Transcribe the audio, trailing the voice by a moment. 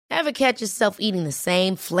Ever catch yourself eating the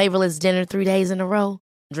same flavorless dinner 3 days in a row?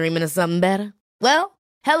 Dreaming of something better? Well,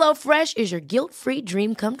 HelloFresh is your guilt-free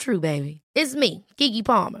dream come true, baby. It's me, Keke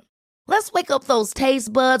Palmer. Let's wake up those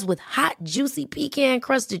taste buds with hot, juicy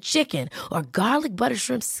pecan-crusted chicken or garlic butter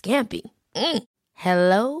shrimp scampi.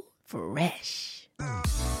 Hello Fresh.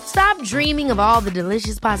 Stop dreaming of all the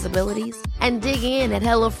delicious possibilities and dig in at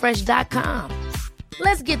HelloFresh.com.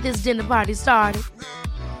 Let's get this dinner party started.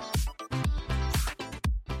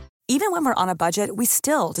 Even when we're on a budget, we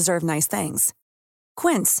still deserve nice things.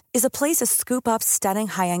 Quince is a place to scoop up stunning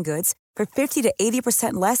high-end goods for 50 to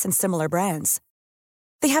 80% less than similar brands.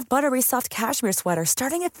 They have buttery soft cashmere sweaters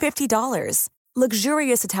starting at $50,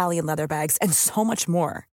 luxurious Italian leather bags, and so much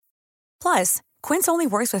more. Plus, Quince only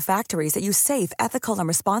works with factories that use safe, ethical, and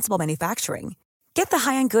responsible manufacturing. Get the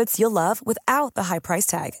high-end goods you'll love without the high price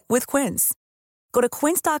tag with Quince. Go to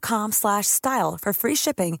quince.com/style for free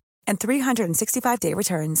shipping and 365-day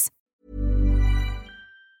returns.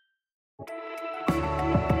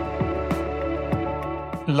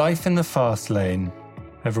 Life in the fast lane,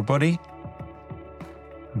 everybody.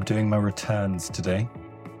 I'm doing my returns today.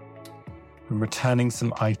 I'm returning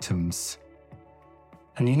some items.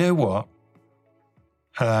 And you know what?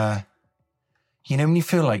 When you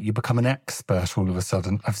feel like you become an expert all of a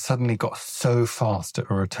sudden, I've suddenly got so fast at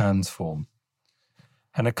a returns form.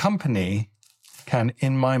 And a company can,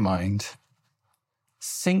 in my mind,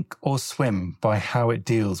 sink or swim by how it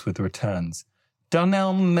deals with returns.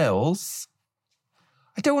 Dunelm Mills,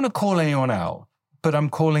 I don't want to call anyone out, but I'm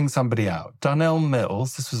calling somebody out. Dunelm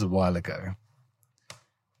Mills, this was a while ago,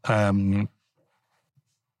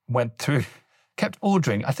 went through, kept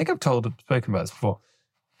ordering. I think I've spoken about this before.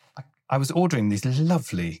 I was ordering these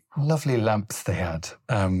lovely, lovely lamps they had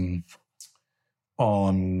on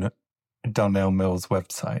Dunelm Mills'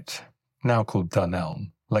 website, now called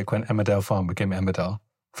Dunelm, like when Emmerdale Farm became Emmerdale,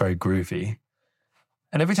 very groovy.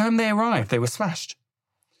 And every time they arrived, they were smashed.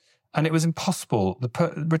 And it was impossible. The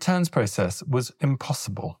returns process was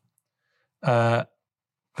impossible. But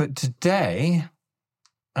today,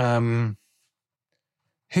 who's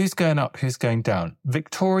going up, who's going down?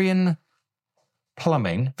 Victorian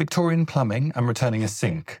Plumbing, I'm returning a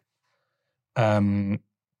sink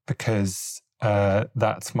because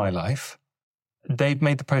that's my life. They've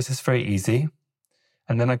made the process very easy.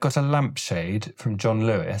 And then I got a lampshade from John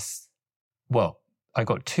Lewis. Well, I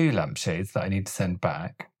got 2 lampshades that I need to send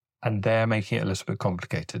back, and they're making it a little bit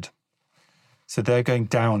complicated. So they're going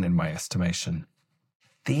down in my estimation.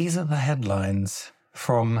 These are the headlines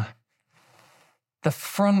from the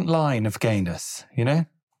front line of gayness, you know?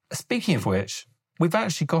 Speaking of which, we've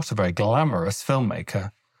actually got a very glamorous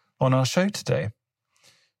filmmaker on our show today.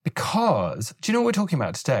 Because, do you know what we're talking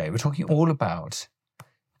about today? We're talking all about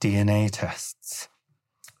DNA tests.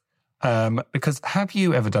 Because have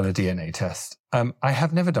you ever done a DNA test? I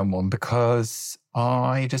have never done one because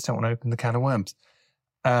I just don't want to open the can of worms.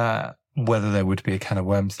 Whether there would be a can of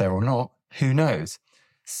worms there or not, who knows?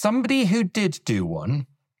 Somebody who did do one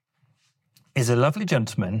is a lovely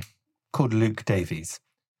gentleman called Luke Davies.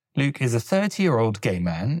 Luke is a 30-year-old gay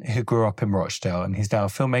man who grew up in Rochdale, and he's now a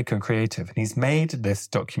filmmaker and creative, and he's made this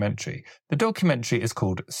documentary. The documentary is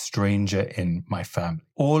called Stranger in My Family,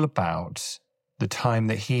 all about the time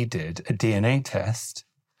that he did a DNA test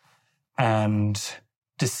and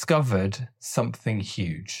discovered something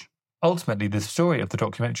huge. Ultimately, the story of the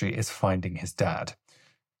documentary is finding his dad.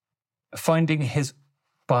 Finding his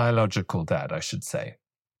biological dad, I should say.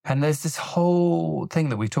 And there's this whole thing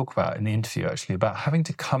that we talk about in the interview, actually, about having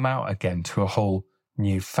to come out again to a whole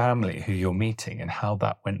new family who you're meeting and how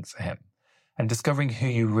that went for him. And discovering who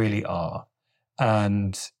you really are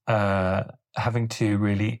and having to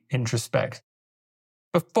really introspect.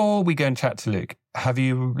 Before we go and chat to Luke, have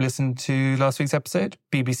you listened to last week's episode?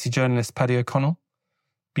 BBC journalist Paddy O'Connell.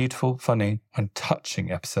 Beautiful, funny, and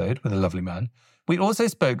touching episode with a lovely man. We also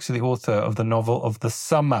spoke to the author of the novel of the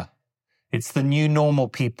summer. It's The New Normal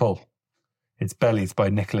People. It's Bellies by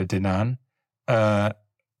Nicola Dinan.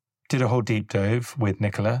 Did a whole deep dive with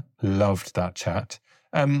Nicola. Loved that chat.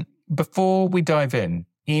 Before we dive in,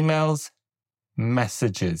 emails,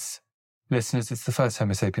 messages. Listeners, it's the first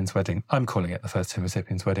Homo sapiens wedding. I'm calling it the first Homo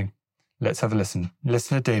sapiens wedding. Let's have a listen.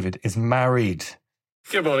 Listener David is married.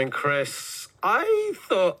 Good morning, Chris. I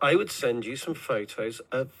thought I would send you some photos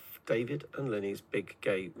of David and Linny's big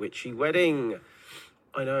gay witchy wedding.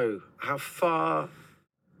 I know how far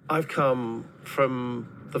I've come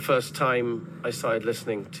from the first time I started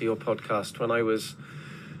listening to your podcast when I was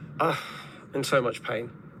in so much pain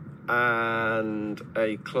and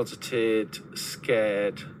a closeted,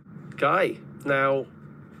 scared guy. Now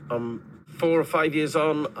I'm 4 or 5 years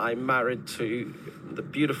on, I'm married to the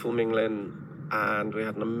beautiful Ming Lin, and we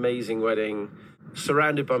had an amazing wedding,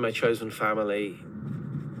 surrounded by my chosen family.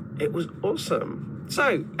 It was awesome.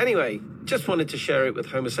 So, anyway, just wanted to share it with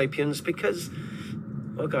Homo sapiens because,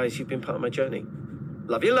 well, guys, you've been part of my journey.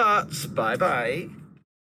 Love you lots. Bye-bye.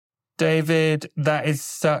 David, that is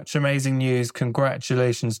such amazing news.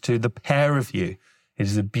 Congratulations to the pair of you. It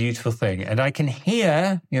is a beautiful thing. And I can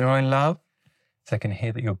hear, I love, so I can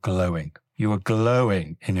hear that you're glowing. You are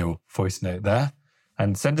glowing in your voice note there.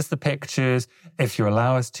 And send us the pictures. If you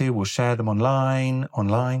allow us to, we'll share them online,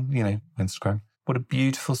 Instagram. What a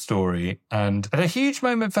beautiful story. And a huge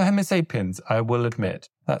moment for Homo sapiens, I will admit.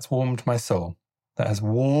 That's warmed my soul. That has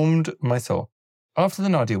warmed my soul. After the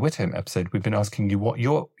Nadia Whittome episode, we've been asking you what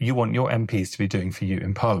you want your MPs to be doing for you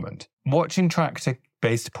in Parliament. Watching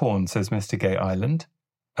tractor-based porn, says Mr. Gay Island.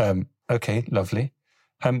 Okay, lovely.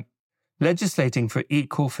 Legislating for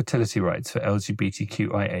equal fertility rights for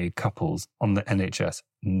LGBTQIA couples on the NHS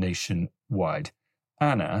nationwide.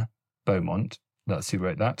 Anna Beaumont, that's who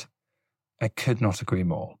wrote that. I could not agree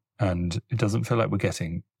more. And it doesn't feel like we're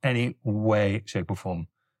getting any way, shape or form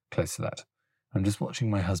close to that. I'm just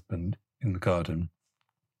watching my husband in the garden,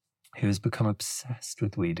 who has become obsessed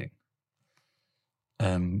with weeding.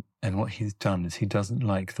 And what he's done is he doesn't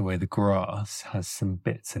like the way the grass has some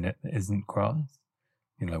bits in it that isn't grass.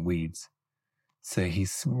 Weeds. So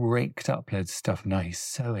he's raked up loads of stuff. Now he's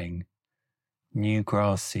sowing new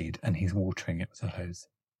grass seed and he's watering it with a hose.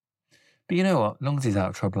 But you know what? As long as he's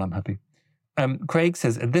out of trouble, I'm happy. Craig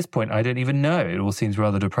says, at this point, I don't even know. It all seems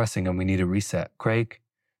rather depressing and we need a reset. Craig,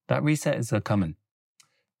 that reset is coming.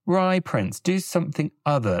 Rye Prince, do something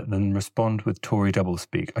other than respond with Tory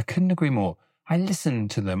doublespeak. I couldn't agree more. I listen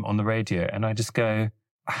to them on the radio and I just go,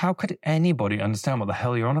 how could anybody understand what the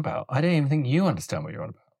hell you're on about? I don't even think you understand what you're on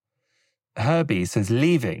about. Herbie says,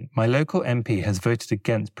 leaving. My local MP has voted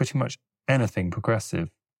against pretty much anything progressive.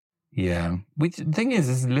 Yeah. The thing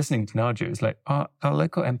is listening to Nadia, it's like our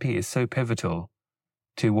local MP is so pivotal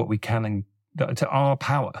to what we can, to our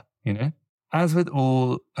power, As with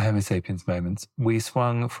all Homo sapiens moments, we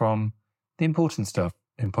swung from the important stuff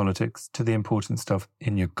in politics to the important stuff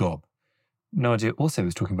in your gob. Nadia also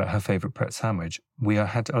was talking about her favourite Pret sandwich. We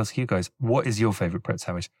had to ask you guys, what is your favourite Pret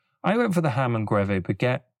sandwich? I went for the ham and greve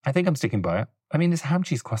baguette. I think I'm sticking by it. I mean, it's ham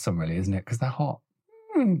cheese croissant really, isn't it? Because they're hot.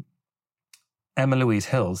 Emma Louise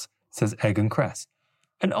Hills says egg and cress.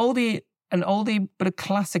 An oldie, but a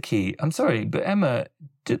classic-y. I'm sorry, but Emma,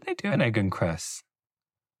 did they do an egg and cress?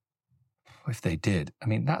 If they did, I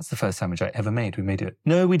mean, that's the first sandwich I ever made. We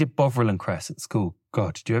did Bovril and cress at school.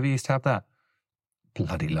 God, did you ever used to have that?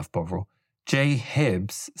 Bloody love Bovril. Jay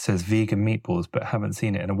Hibbs says vegan meatballs, but haven't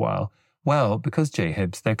seen it in a while. Well, because Jay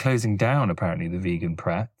Hibbs, they're closing down, apparently, the vegan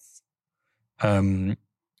Prets. And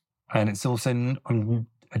it's also,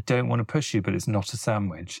 I don't want to push you, but it's not a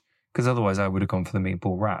sandwich. Because otherwise I would have gone for the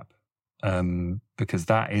meatball wrap. Because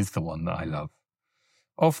that is the one that I love.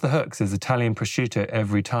 Off the Hook says Italian prosciutto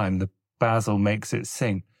every time. The basil makes it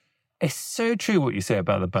sing. It's so true what you say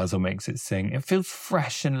about the basil makes it sing. It feels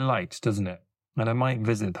fresh and light, doesn't it? And I might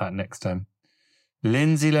visit that next time.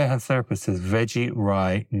 Lindsay Lohan Therapist says veggie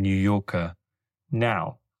rye New Yorker.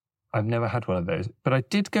 Now, I've never had one of those, but I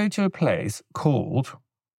did go to a place called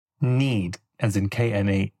Need, as in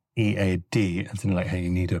Knead, as in like how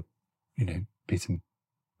you need a, piece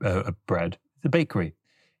of bread. It's a bakery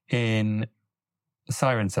in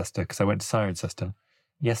Cirencester, because I went to Cirencester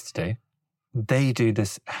yesterday. They do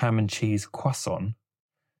this ham and cheese croissant,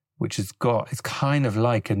 which it's kind of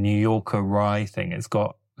like a New Yorker rye thing. It's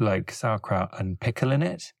got like sauerkraut and pickle in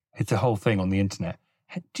it. It's a whole thing on the internet.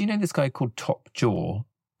 Do you know this guy called Top Jaw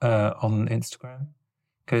on Instagram?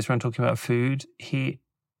 Goes around talking about food.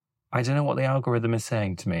 I don't know what the algorithm is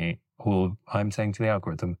saying to me, or I'm saying to the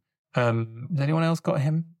algorithm. Has anyone else got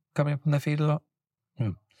him coming up on their feed a lot?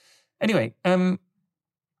 Anyway,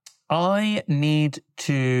 I need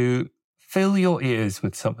to fill your ears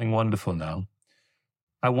with something wonderful now.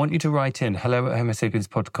 I want you to write in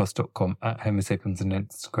hello@homosapienspodcast.com, @homosapiens on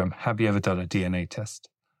Instagram. Have you ever done a DNA test?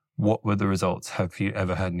 What were the results? Have you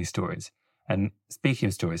ever heard any stories? And speaking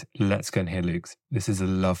of stories, let's go and hear Luke's. This is a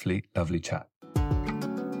lovely, lovely chat.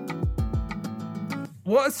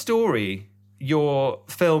 What a story your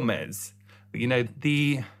film is.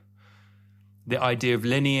 The idea of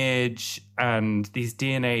lineage and these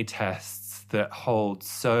DNA tests that hold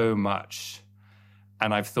so much.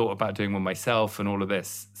 And I've thought about doing one myself and all of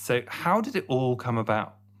this. So how did it all come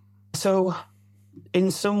about? So in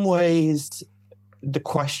some ways, the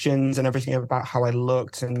questions and everything about how I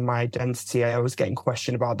looked and my identity, I was getting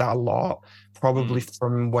questioned about that a lot, probably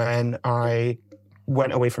from when I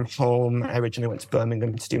went away from home. I originally went to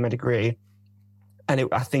Birmingham to do my degree. And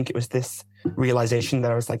I think it was this realization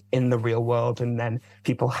that I was like in the real world, and then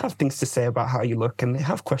people have things to say about how you look and they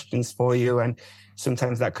have questions for you. And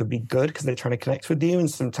sometimes that could be good because they're trying to connect with you. And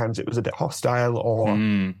sometimes it was a bit hostile or,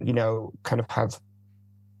 you know, kind of have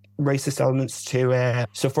racist elements to it.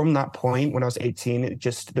 So from that point, when I was 18,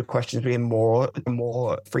 the questions became more and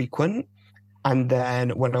more frequent. And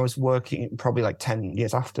then when I was working, probably like 10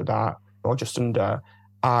 years after that, or just under,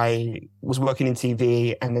 I was working in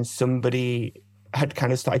TV, and then somebody had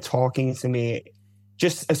kind of started talking to me,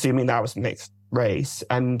 just assuming that I was mixed race.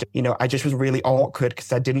 And, you know, I just was really awkward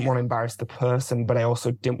because I didn't want to embarrass the person, but I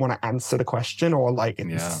also didn't want to answer the question or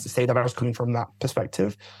say that I was coming from that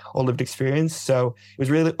perspective or lived experience. So it was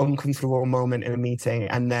a really uncomfortable moment in a meeting.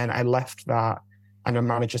 And then I left that, and a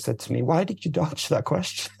manager said to me, "Why did you dodge that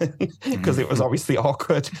question?" Because it was obviously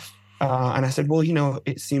awkward. And I said, "Well, you know,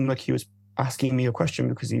 it seemed like he was asking me a question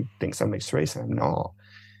because he thinks I'm mixed race and I'm not."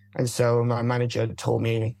 And so my manager told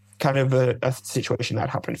me kind of a situation that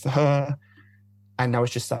happened for her. And I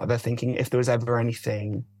was just sat there thinking, if there was ever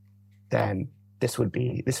anything, then this would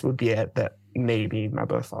be it, that maybe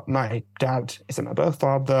my dad isn't my birth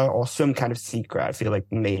father, or some kind of secret. I feel like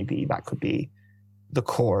maybe that could be the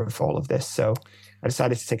core of all of this. So I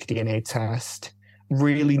decided to take a DNA test,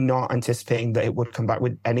 really not anticipating that it would come back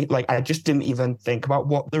with any, like, I just didn't even think about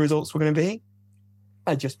what the results were going to be.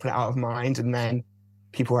 I just put it out of mind. And then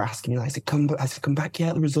people were asking me, like, come back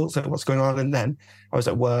yet, the results, like, what's going on? And then I was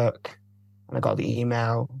at work and I got the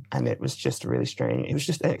email, and it was just an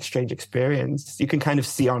strange experience. You can kind of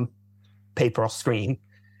see on paper or screen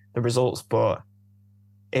the results, but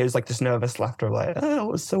it was like this nervous laughter, like,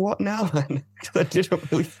 oh, so what now then? Because I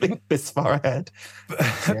didn't really think this far ahead.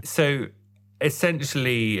 So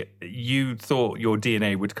essentially, you thought your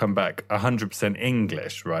DNA would come back 100%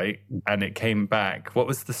 English, right? And it came back, what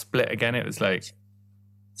was the split again? It was like...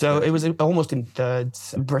 So it was almost in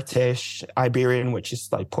thirds: British, Iberian, which is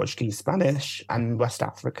like Portuguese, Spanish, and West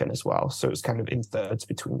African as well. So it was kind of in thirds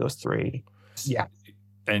between those three. Yeah.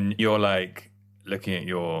 And you're like looking at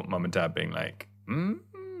your mum and dad being like,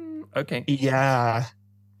 okay. Yeah.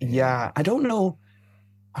 I don't know.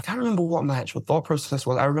 I can't remember what my actual thought process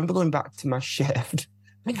was. I remember going back to my shift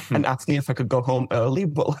and asking if I could go home early,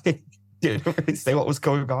 but like didn't really say what was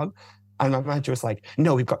going on. And my manager was like,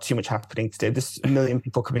 "No, we've got too much happening today. There's a million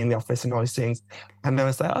people coming in the office and all these things." And I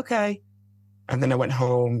was like, okay. And then I went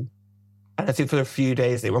home. And I think for a few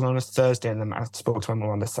days, it was on a Thursday, and then I spoke to my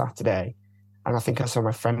mum on the Saturday. And I think I saw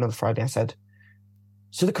my friend on the Friday. I said,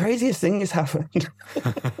 "So the craziest thing has happened."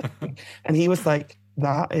 And he was like,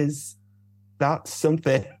 that's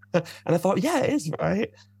something. And I thought, yeah, it is,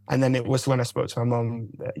 right? And then it was when I spoke to my mum,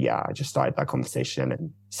 I just started that conversation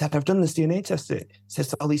and said, "I've done this DNA test. It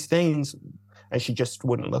says all these things." And she just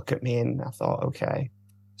wouldn't look at me. And I thought, okay,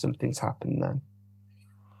 something's happened then.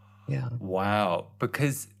 Yeah. Wow.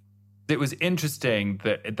 Because it was interesting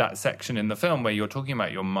that section in the film where you're talking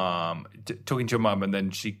about your mum, talking to your mum, and then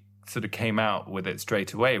she sort of came out with it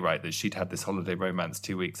straight away, right? That she'd had this holiday romance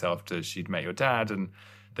 2 weeks after she'd met your dad, and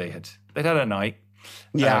they'd had a night.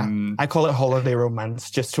 Yeah, I call it holiday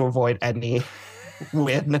romance just to avoid any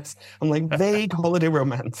weirdness. I'm like, vague holiday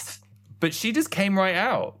romance. But she just came right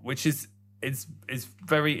out, which is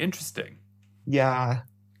very interesting. Yeah,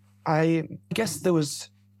 I guess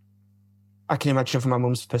I can imagine from my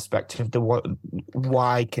mum's perspective,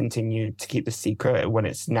 why continue to keep the secret when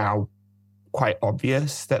it's now quite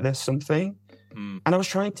obvious that there's something. And I was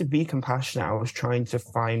trying to be compassionate. I was trying to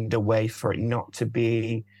find a way for it not to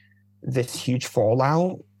be this huge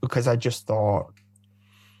fallout, because I just thought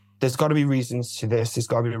there's got to be reasons to this. There's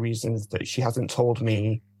got to be reasons that she hasn't told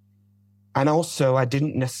me. And also I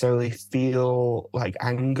didn't necessarily feel like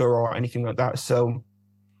anger or anything like that. So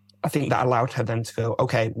I think that allowed her then to go,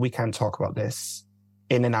 okay, we can talk about this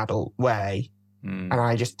in an adult way. And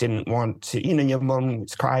I just didn't want to, your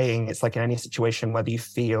mum's crying. It's like in any situation, whether you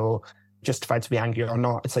feel justified to be angry or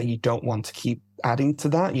not, it's like you don't want to keep adding to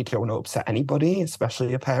that. You don't want to upset anybody, especially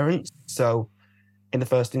your parents. So in the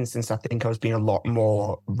first instance, I think I was being a lot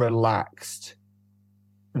more relaxed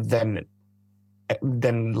than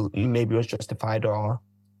maybe was justified or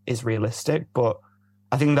is realistic. But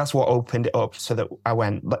I think that's what opened it up, so that I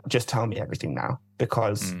went, just tell me everything now,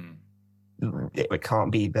 because it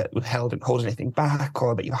can't be that we're holding anything back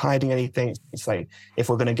or that you're hiding anything. It's like, if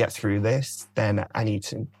we're going to get through this, then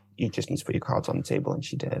you just need to put your cards on the table. And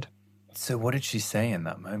she did. So what did she say in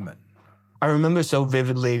that moment? I remember so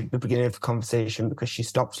vividly the beginning of the conversation, because she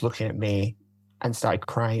stopped looking at me and started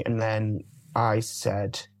crying. And then I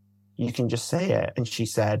said, "You can just say it." And she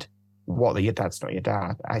said, what, that your dad's not your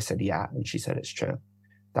dad? I said, yeah. And she said, it's true.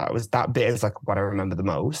 That bit is like what I remember the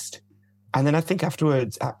most. And then I think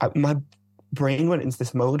afterwards, my brain went into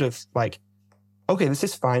this mode of like, okay, this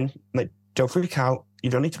is fine. Like, don't freak out. You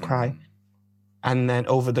don't need to cry. And then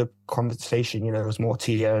over the conversation, there was more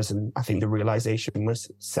tears, and I think the realization was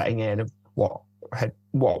setting in of what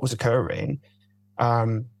was occurring.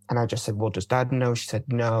 And I just said, well, does Dad know? She said,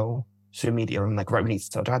 no. So immediately I'm like, right, we need to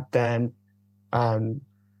tell Dad then.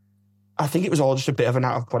 I think it was all just a bit of an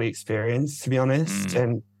out-of-body experience, to be honest.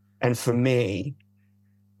 And for me,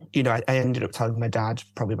 I ended up telling my dad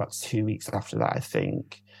probably about 2 weeks after that, I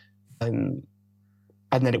think. And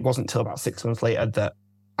then it wasn't until about 6 months later that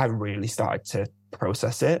I really started to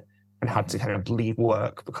process it and had to kind of leave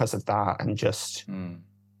work because of that, and just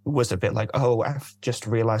was a bit like, oh, I've just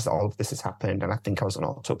realized that all of this has happened. And I think I was on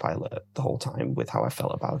autopilot the whole time with how I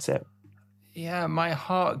felt about it. Yeah, my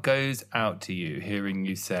heart goes out to you hearing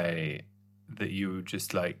you say that you were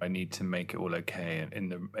just like, I need to make it all okay in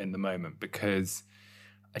the moment, because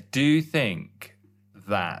I do think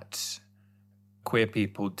that queer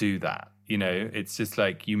people do that. It's just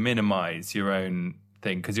like you minimize your own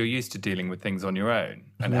thing because you're used to dealing with things on your own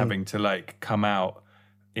and having to like come out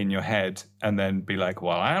in your head and then be like,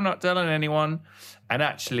 well, I'm not telling anyone. And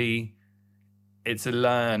actually, it's a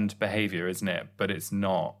learned behavior, isn't it? But it's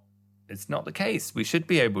not the case. We should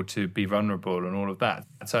be able to be vulnerable and all of that.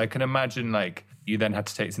 So I can imagine like you then had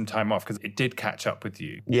to take some time off because it did catch up with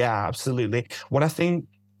you. Yeah, absolutely. What I think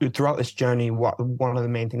throughout this journey, one of the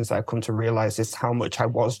main things that I've come to realize is how much I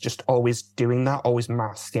was just always doing that, always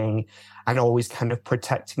masking and always kind of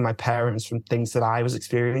protecting my parents from things that I was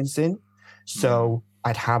experiencing. So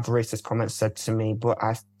I'd have racist comments said to me, but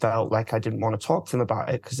I felt like I didn't want to talk to them about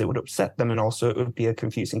it because it would upset them. And also it would be a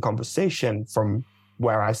confusing conversation from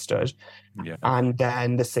where I stood. Yeah. And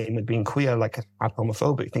then the same with being queer, like I had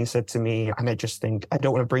homophobic things said to me. And I just think, I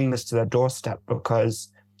don't want to bring this to their doorstep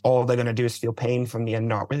because all they're going to do is feel pain from me and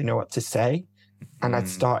not really know what to say. And I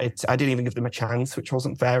didn't even give them a chance, which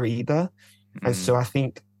wasn't fair either. And so I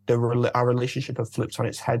think our relationship had flipped on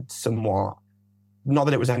its head somewhat. Not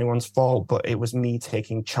that it was anyone's fault, but it was me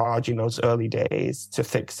taking charge in those early days to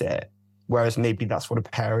fix it. Whereas maybe that's what a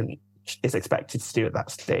parent is expected to do at that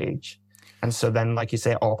stage. And so then, like you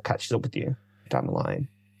say, it all catches up with you down the line.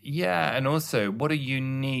 Yeah, and also what a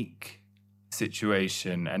unique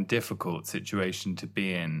situation and difficult situation to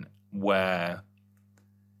be in, where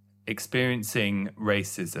experiencing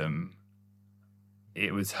racism,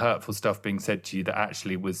 it was hurtful stuff being said to you that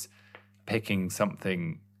actually was picking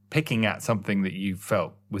at something that you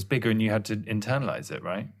felt was bigger and you had to internalize it,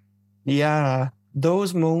 right? Yeah,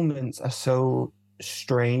 those moments are so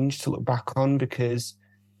strange to look back on, because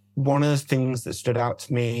one of the things that stood out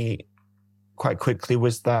to me quite quickly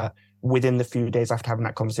was that within the few days after having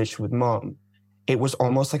that conversation with Mum, it was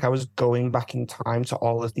almost like I was going back in time to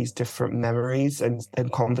all of these different memories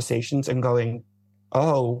and conversations and going,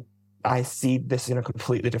 oh, I see this in a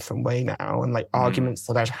completely different way now, and like arguments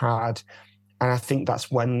that I'd had. And I think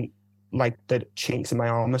that's when like the chinks in my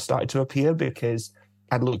armor started to appear, because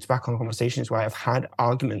I'd looked back on conversations where I've had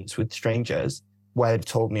arguments with strangers where they've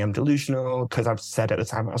told me I'm delusional because I've said at the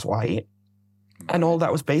time I was white. And all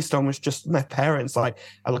that was based on was just my parents. Like,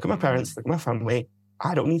 I look at my parents, look at my family,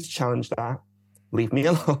 I don't need to challenge that. Leave me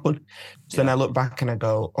alone. So then I look back and I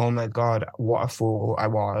go, oh my God, what a fool I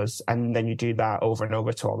was. And then you do that over and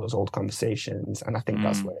over to all those old conversations. And I think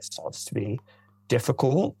that's where it starts to be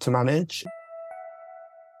difficult to manage.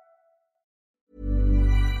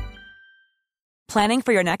 Planning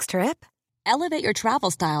for your next trip? Elevate your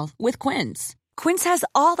travel style with Quince. Quince has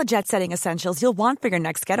all the jet-setting essentials you'll want for your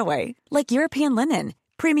next getaway, like European linen,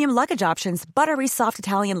 premium luggage options, buttery soft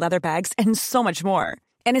Italian leather bags, and so much more.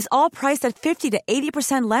 And is all priced at 50 to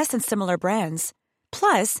 80% less than similar brands.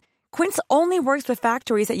 Plus, Quince only works with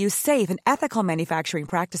factories that use safe and ethical manufacturing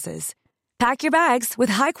practices. Pack your bags with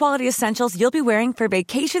high-quality essentials you'll be wearing for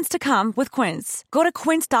vacations to come with Quince. Go to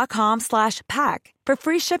quince.com/pack for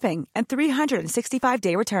free shipping and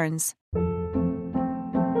 365-day returns.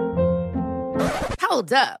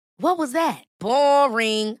 Hold up. What was that?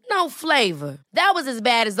 Boring. No flavor. That was as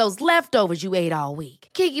bad as those leftovers you ate all week.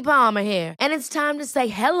 Keke Palmer here. And it's time to say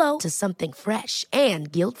hello to something fresh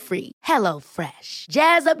and guilt-free. Hello Fresh.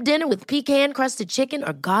 Jazz up dinner with pecan-crusted chicken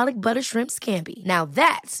or garlic butter shrimp scampi. Now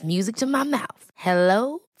that's music to my mouth.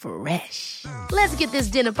 Hello Fresh. Let's get this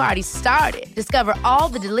dinner party started. Discover all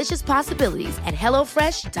the delicious possibilities at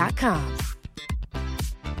HelloFresh.com.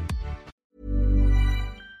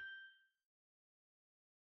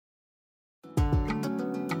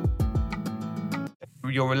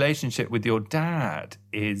 your relationship with your dad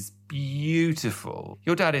is beautiful.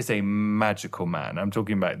 Your dad is a magical man. I'm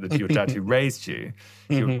talking about your dad who raised you.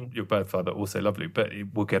 Your birth father, also lovely, but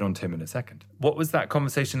we'll get on to him in a second. What was that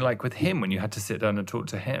conversation like with him when you had to sit down and talk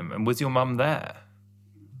to him? And was your mum there?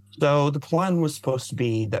 So the plan was supposed to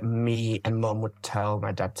be that me and mum would tell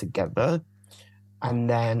my dad together. And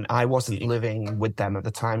then I wasn't living with them at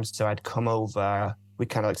the time, so I'd come over. We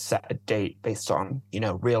kind of like set a date based on,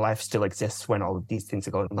 real life still exists when all of these things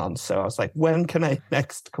are going on. So I was like, when can I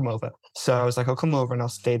next come over? So I was like, I'll come over and I'll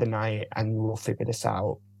stay the night and we'll figure this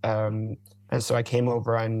out. And so I came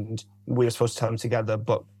over and we were supposed to tell them together,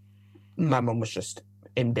 but my mum was just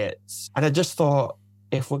in bits. And I just thought,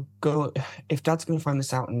 if Dad's going to find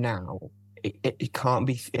this out now, it can't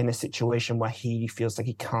be in a situation where he feels like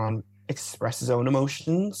he can't express his own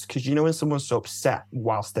emotions, because when someone's so upset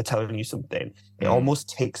whilst they're telling you something, it almost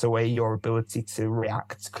takes away your ability to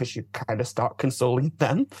react, because you kind of start consoling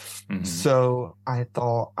them. So I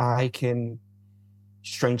thought, I can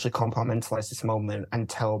strangely compartmentalize this moment and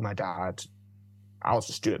tell my dad I'll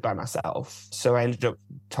just do it by myself. So I ended up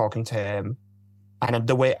talking to him. And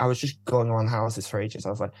the way I was just going around houses for ages,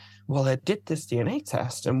 I was like, well, I did this DNA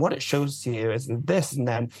test and what it shows to you is this. And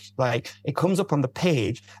then like it comes up on the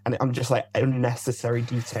page and I'm just like unnecessary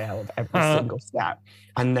detail of every single step.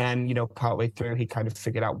 And then, partway through, he kind of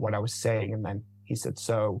figured out what I was saying. And then he said,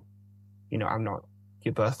 so, I'm not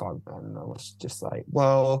your birth father. And I was just like,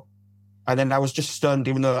 well, and then I was just stunned,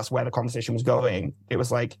 even though that's where the conversation was going. It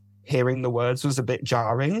was like hearing the words was a bit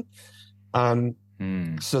jarring.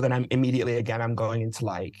 So then I'm going into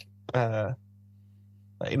like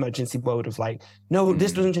emergency mode of like, no,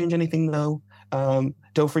 this doesn't change anything though.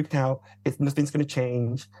 Don't freak out. Nothing's going to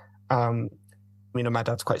change. My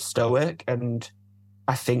dad's quite stoic, and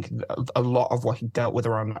I think a lot of what he dealt with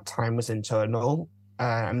around that time was internal.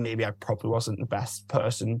 And maybe I probably wasn't the best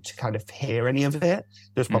person to kind of hear any of it.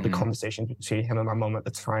 There's probably conversations between him and my mum at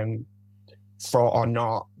the time, thought or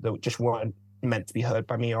not, that just weren't meant to be heard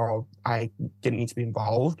by me, or I didn't need to be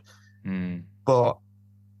involved. But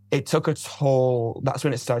it took a toll. That's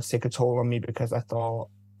when it started to take a toll on me, because I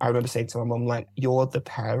remember saying to my mum, like, you're the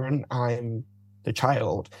parent, I'm the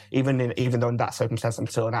child. Even though in that circumstance I'm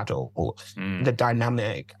still an adult, the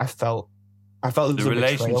dynamic, I felt the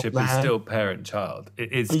relationship is still parent-child.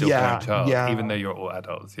 It is still parent-child, even though you're all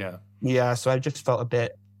adults. Yeah, so I just felt I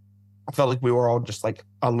felt like we were all just like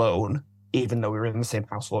alone, even though we were in the same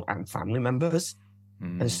household and family members.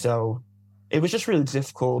 And so it was just really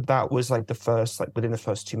difficult. That was like within the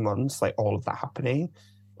first 2 months, like all of that happening.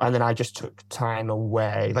 And then I just took time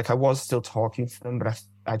away. Like I was still talking to them, but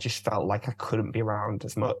I just felt like I couldn't be around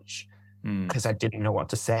as much because I didn't know what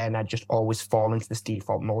to say. And I'd just always fall into this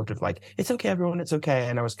default mode of like, it's okay, everyone, it's okay.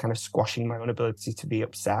 And I was kind of squashing my own ability to be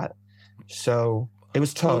upset. So it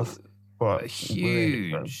was tough, but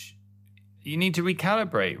huge. Really, you need to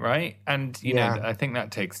recalibrate, right? And, you know, I think that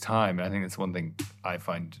takes time. I think it's one thing I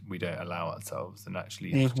find we don't allow ourselves, and actually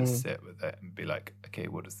have to sit with it and be like, okay,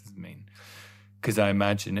 what does this mean? Because I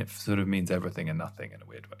imagine it sort of means everything and nothing in a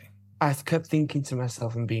weird way. I kept thinking to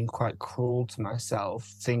myself and being quite cruel to myself,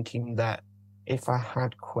 thinking that if I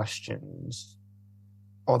had questions,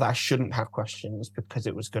 or that I shouldn't have questions because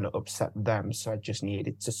it was going to upset them, so I just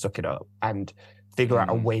needed to suck it up and figure out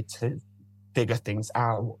a way to figure things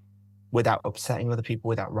out without upsetting other people,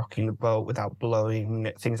 without rocking the boat, without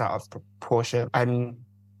blowing things out of proportion. And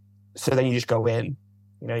so then you just go in,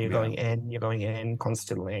 you know, you're going in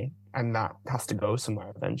constantly, and that has to go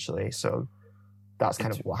somewhere eventually. So that's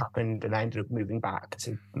kind of what happened. And I ended up moving back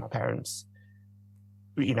to my parents,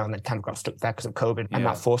 you know, and then kind of got stuck there because of COVID. And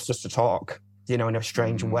that forced us to talk, you know, in a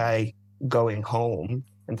strange way. Going home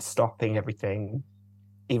and stopping everything,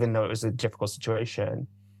 even though it was a difficult situation,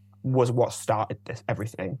 was what started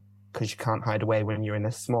everything. Because you can't hide away when you're in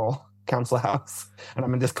this small council house and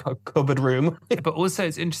I'm in this cupboard room. But also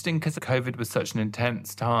it's interesting because COVID was such an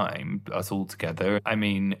intense time, us all together. I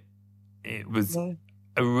mean, it was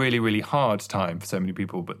a really, really hard time for so many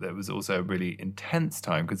people, but there was also a really intense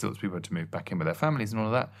time because lots of people had to move back in with their families and all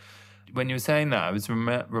of that. When you were saying that, I was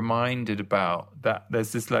reminded about that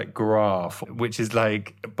there's this like graph, which is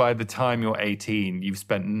like by the time you're 18, you've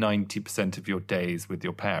spent 90% of your days with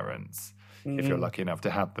your parents. If you're lucky enough to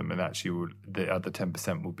have them, and actually the other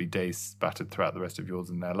 10% will be days spattered throughout the rest of yours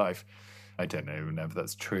in their life. I don't know if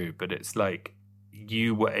that's true, but it's like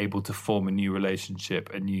you were able to form a new relationship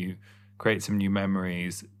and you create some new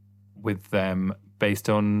memories with them based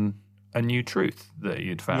on a new truth that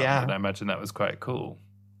you'd found. Yeah. And I imagine that was quite cool.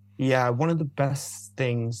 Yeah, one of the best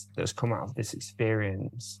things that's come out of this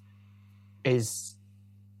experience is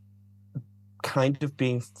kind of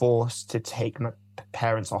being forced to take my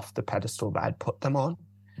parents off the pedestal that I'd put them on.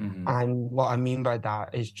 Mm-hmm. And what I mean by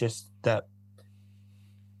that is just that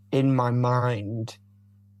in my mind,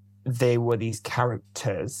 they were these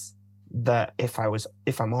characters that, if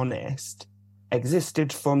I'm honest,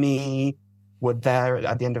 existed for me, were there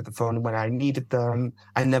at the end of the phone when I needed them.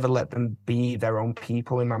 I never let them be their own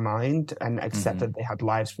people in my mind and accept that they had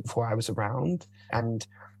lives before I was around. And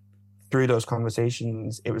through those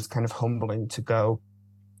conversations, it was kind of humbling to go,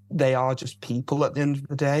 they are just people at the end of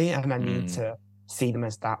the day, and I need to see them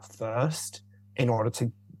as that first in order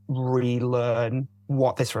to relearn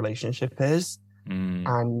what this relationship is.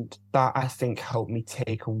 And that, I think, helped me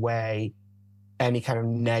take away any kind of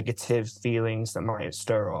negative feelings that might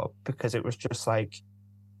stir up, because it was just like,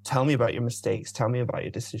 tell me about your mistakes, tell me about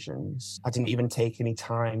your decisions. I didn't even take any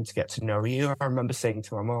time to get to know you. I remember saying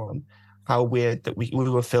to my mom how weird that we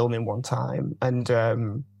were filming one time,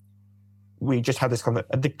 and we just had this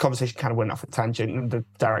the conversation kind of went off a tangent, and the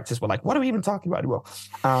directors were like, what are we even talking about anymore?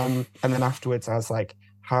 And then afterwards I was like,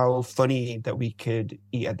 how funny that we could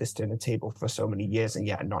eat at this dinner table for so many years and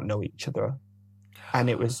yet not know each other. And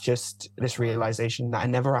it was just this realization that I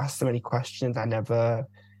never asked them any questions. I never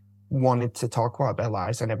wanted to talk about their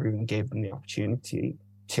lives. I never even gave them the opportunity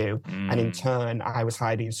to. And in turn, I was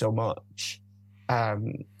hiding so much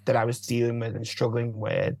that I was dealing with and struggling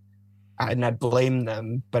with. And I'd blame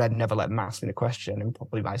them, but I'd never let them ask me the question, and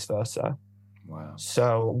probably vice versa. Wow.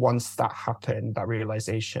 So once that happened, that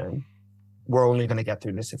realization, we're only going to get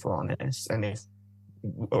through this if we're honest, and if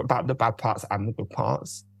about the bad parts and the good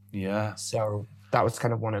parts. Yeah. So that was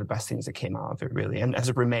kind of one of the best things that came out of it, really, and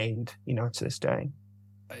has remained, to this day.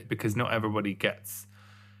 Because not everybody gets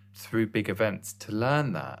through big events to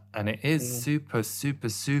learn that, and it is super, super,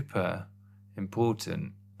 super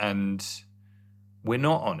important. And we're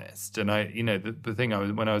not honest. And the thing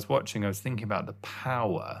when I was watching, I was thinking about the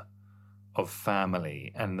power of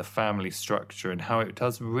family and the family structure, and how it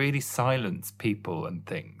does really silence people and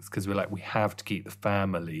things, because we're like, we have to keep the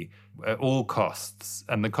family at all costs,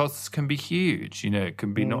 and the costs can be huge. It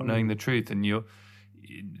can be not knowing the truth, and you're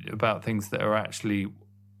about things that are actually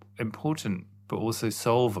important but also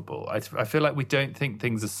solvable. I feel like we don't think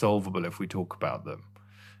things are solvable if we talk about them.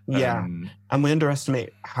 Yeah, and we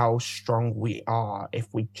underestimate how strong we are if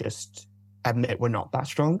we just admit we're not that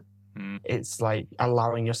strong. It's like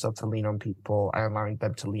allowing yourself to lean on people and allowing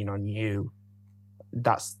them to lean on you.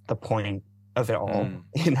 That's the point of it all,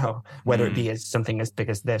 whether it be as something as big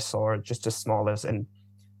as this or just as small as an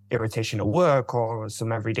irritation at work or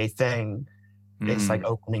some everyday thing. It's like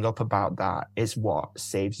opening up about that is what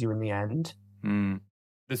saves you in the end.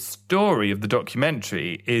 The story of the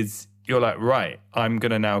documentary is, you're like, right, I'm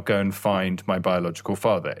going to now go and find my biological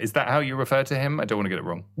father. Is that how you refer to him? I don't want to get it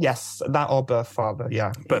wrong. Yes, that or birth father,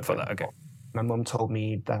 yeah. Birth father, okay. My mum told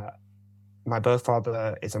me that my birth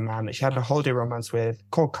father is a man that she had a holiday romance with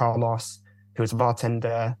called Carlos, who was a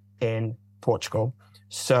bartender in Portugal.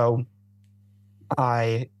 So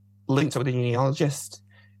I linked up with a genealogist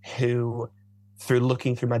who, through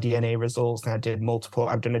looking through my DNA results, and I've done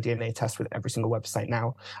a DNA test with every single website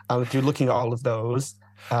now, through looking at all of those,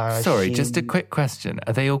 just a quick question.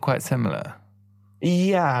 Are they all quite similar?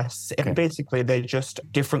 Yes. Okay. Basically, they're just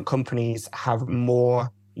different companies have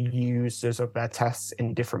more users of their tests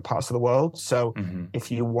in different parts of the world. So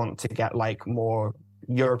if you want to get like more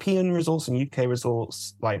European results and UK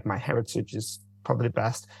results, like MyHeritage is probably the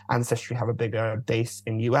best. Ancestry have a bigger base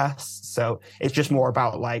in US. So it's just more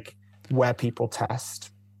about like where people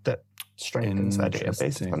test that strengthens their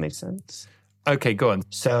database, if that makes sense. Okay, go on.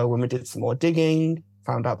 So when we did some more digging,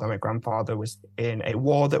 found out that my grandfather was in a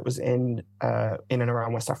war that was in and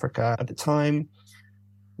around West Africa at the time.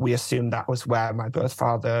 We assumed that was where my birth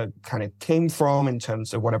father kind of came from in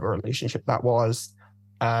terms of whatever relationship that was.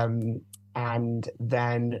 And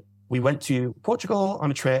then we went to Portugal on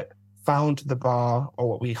a trip, found the bar, or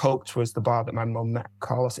what we hoped was the bar that my mum met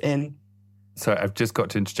Carlos in. So I've just got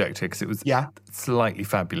to interject here, because it was a slightly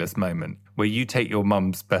fabulous moment where you take your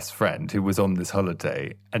mum's best friend who was on this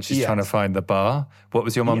holiday, and she's trying to find the bar. What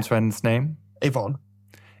was your mum's friend's name? Yvonne.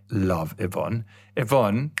 Love Yvonne.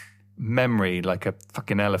 Yvonne, memory like a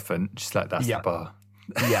fucking elephant. She's like, that's the bar.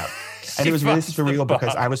 Yeah. And it was really surreal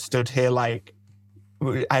because I was stood here like,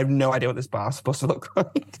 I have no idea what this bar is supposed to look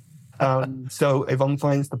like. So Yvonne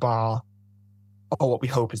finds the bar, or what we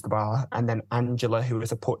hope is the bar, and then Angela, who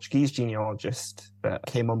is a Portuguese genealogist that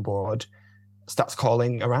came on board, starts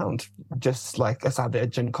calling around, just like a sad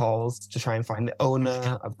urgent calls to try and find the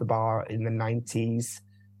owner of the bar in the 90s.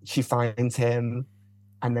 She finds him,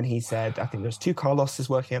 and then he said, I think there's 2 Carloses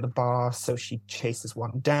working at the bar, so she chases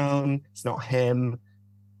one down. It's not him.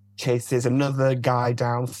 chases another guy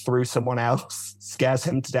down through someone else, scares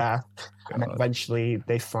him to death. And then eventually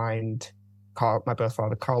they find my birth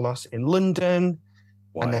father, Carlos, in London.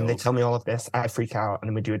 Wild. And then they tell me all of this. I freak out, and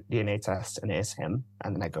then we do a DNA test, and it is him.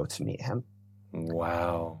 And then I go to meet him.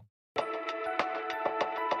 Wow.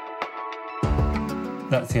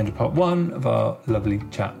 That's the end of part 1 of our lovely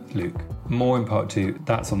chat, Luke. More in part 2.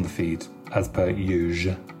 That's on the feed, as per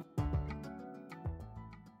usual.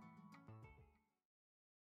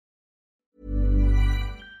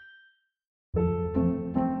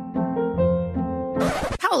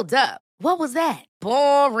 Hold up. What was that?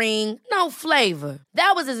 Boring. No flavor.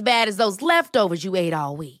 That was as bad as those leftovers you ate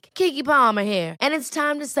all week. Keke Palmer here, and it's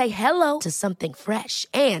time to say hello to something fresh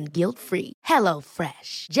and guilt-free. Hello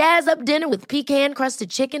Fresh. Jazz up dinner with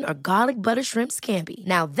pecan-crusted chicken or garlic butter shrimp scampi.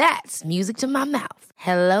 Now that's music to my mouth.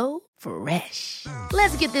 Hello Fresh.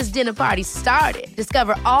 Let's get this dinner party started.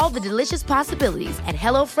 Discover all the delicious possibilities at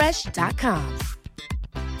HelloFresh.com.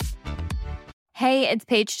 Hey, it's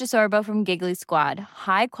Paige DeSorbo from Giggly Squad.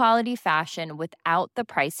 High quality fashion without the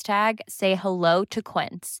price tag. Say hello to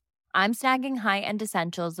Quince. I'm snagging high-end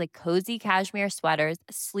essentials like cozy cashmere sweaters,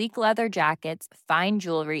 sleek leather jackets, fine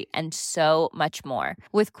jewelry, and so much more.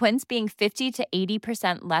 With Quince being 50 to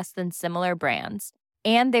 80% less than similar brands.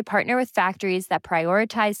 And they partner with factories that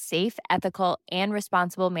prioritize safe, ethical, and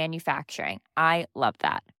responsible manufacturing. I love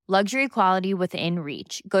that. Luxury quality within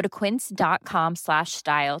reach. Go to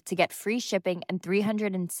quince.com/style to get free shipping and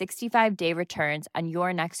 365-day returns on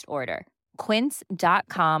your next order.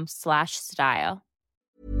 Quince.com/style.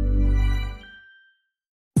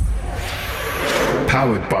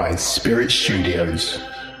 Powered by Spirit Studios.